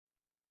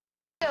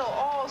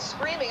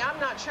screaming. I'm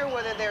not sure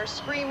whether they're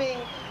screaming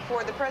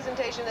for the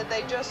presentation that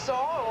they just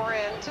saw or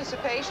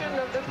anticipation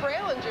of the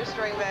Fralinger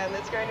string band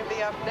that's going to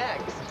be up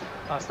next.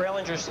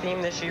 Fralinger's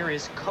theme this year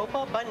is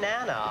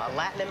Copabanana.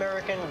 Latin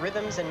American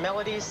rhythms and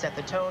melodies set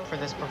the tone for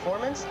this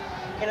performance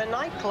in a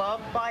nightclub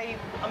by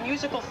a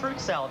musical fruit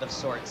salad of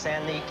sorts,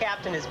 and the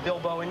captain is Bill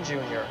Bowen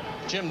Jr.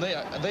 Jim,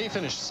 they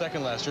finished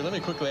second last year. Let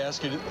me quickly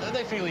ask you, are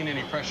they feeling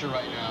any pressure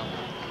right now?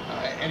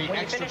 Any when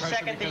you extra finish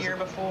pressure second the year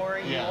before,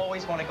 you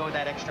always want to go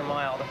that extra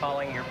mile the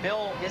following year.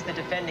 Bill is the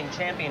defending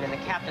champion in the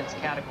captain's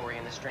category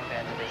in the string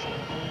band division.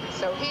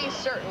 So he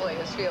certainly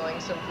is feeling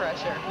some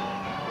pressure.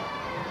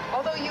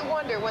 Although you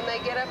wonder when they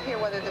get up here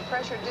whether the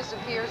pressure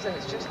disappears and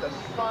it's just the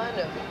fun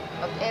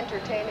of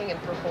entertaining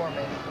and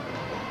performing.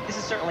 This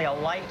is certainly a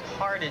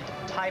light-hearted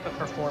type of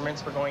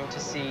performance. We're going to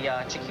see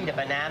Chiquita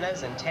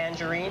bananas and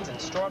tangerines and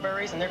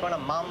strawberries, and they're going to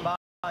mamba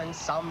and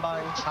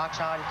samba and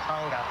cha-cha and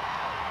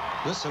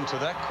conga. Listen to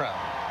that crowd.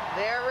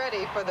 They're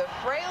ready for the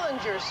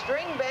Fralinger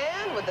string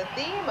band with the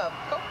theme of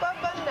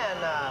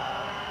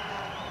Copabanana.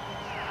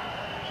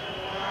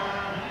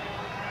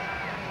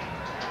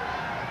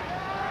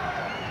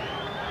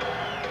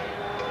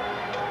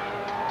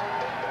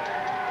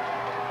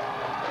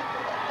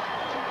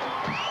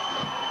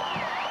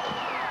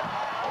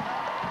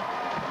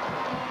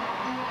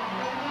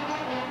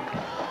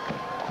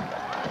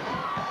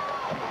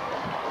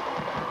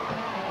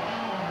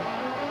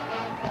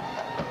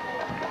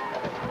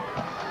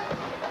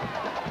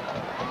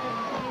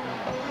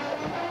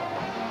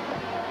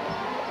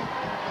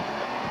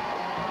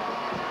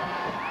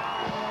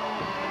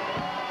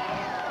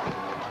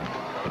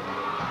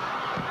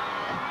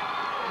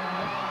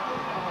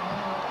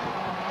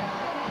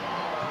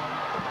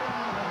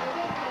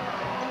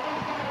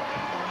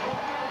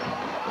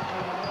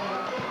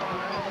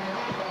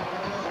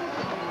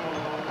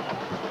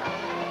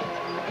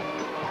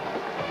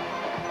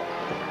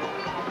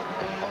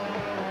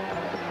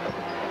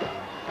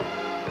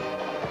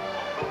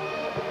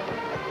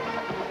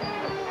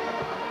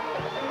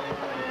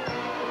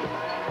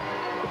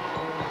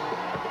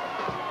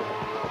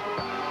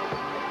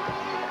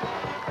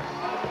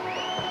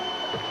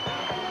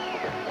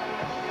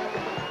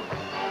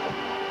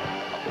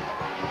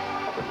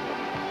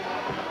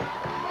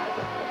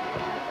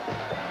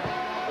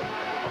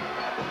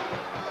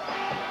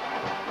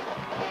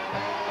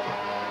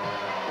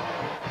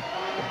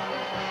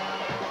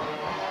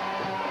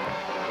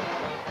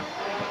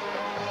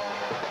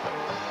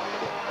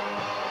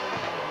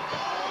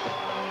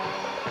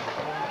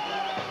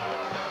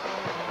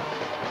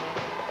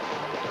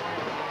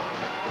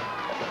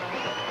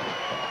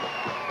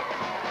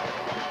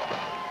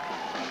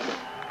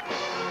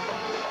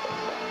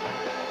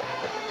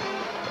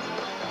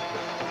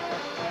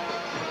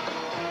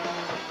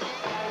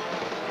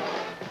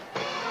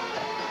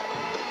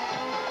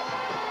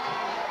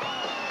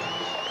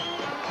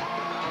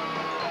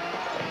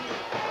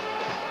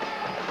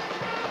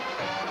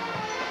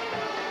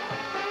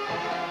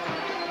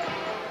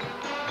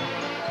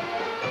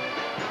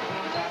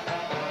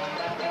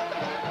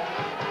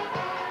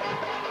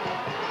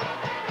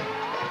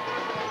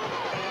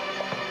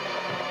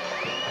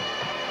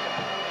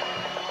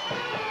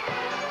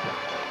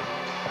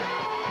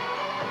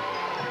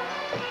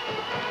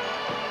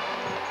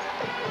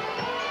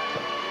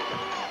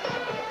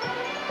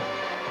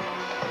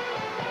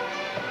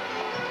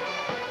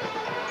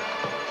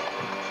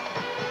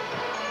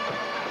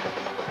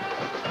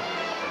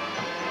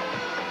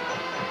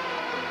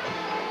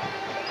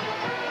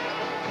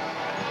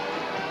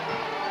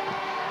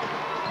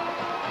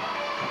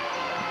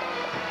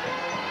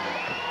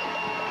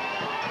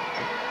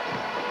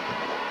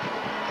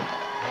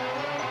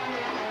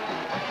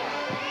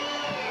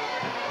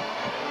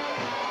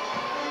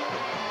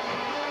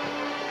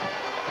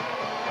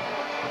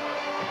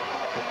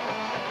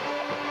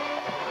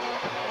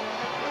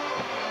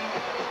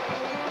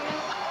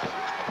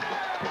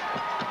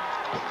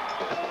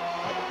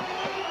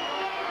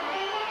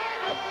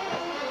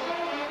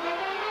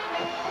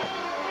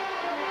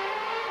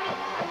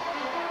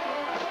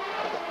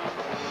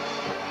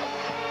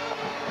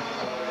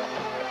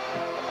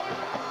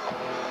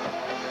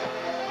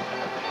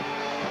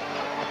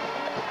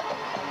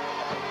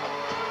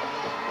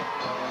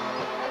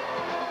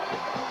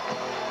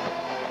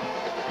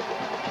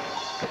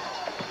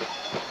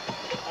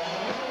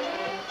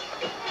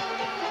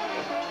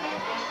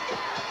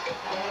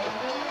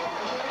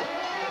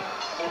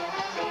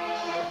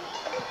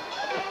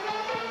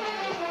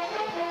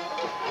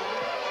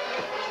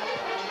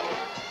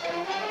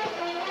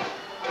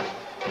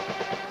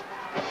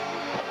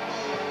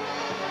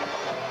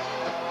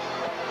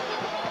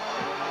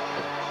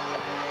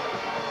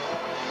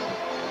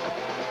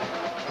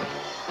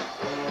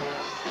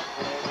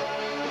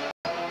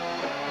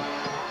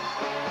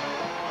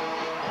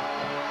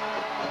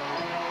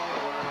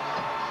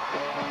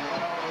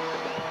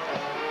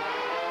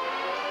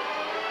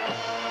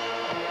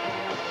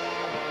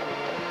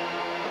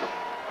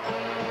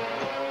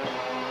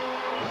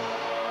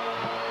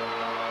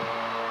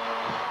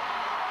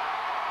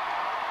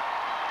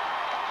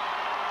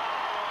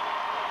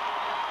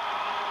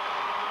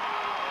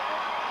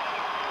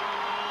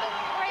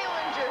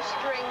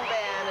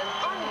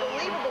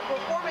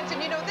 performance.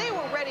 And, you know, they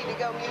were ready to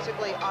go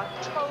musically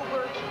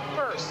October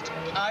 1st.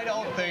 I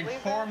don't think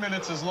 4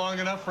 minutes is long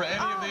enough for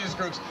any of these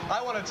groups.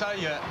 I want to tell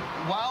you,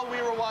 while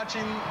we were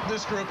watching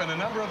this group, and a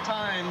number of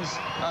times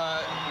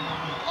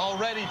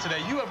already today,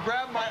 you have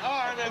grabbed my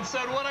arm and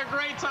said, what a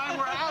great time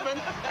we're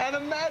having, and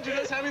imagine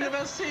us having the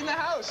best seat in the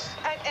house.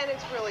 And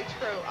it's really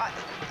true.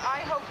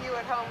 I hope you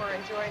at home are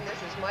enjoying this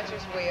as much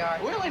as we are.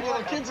 We're like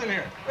little kids in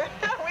here. We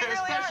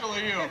really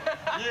Especially you.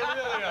 You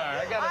really are.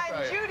 I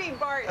gotta tell you. Judy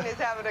Barton is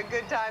having a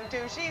good time,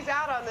 too. She's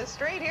out on the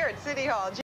street here at City Hall.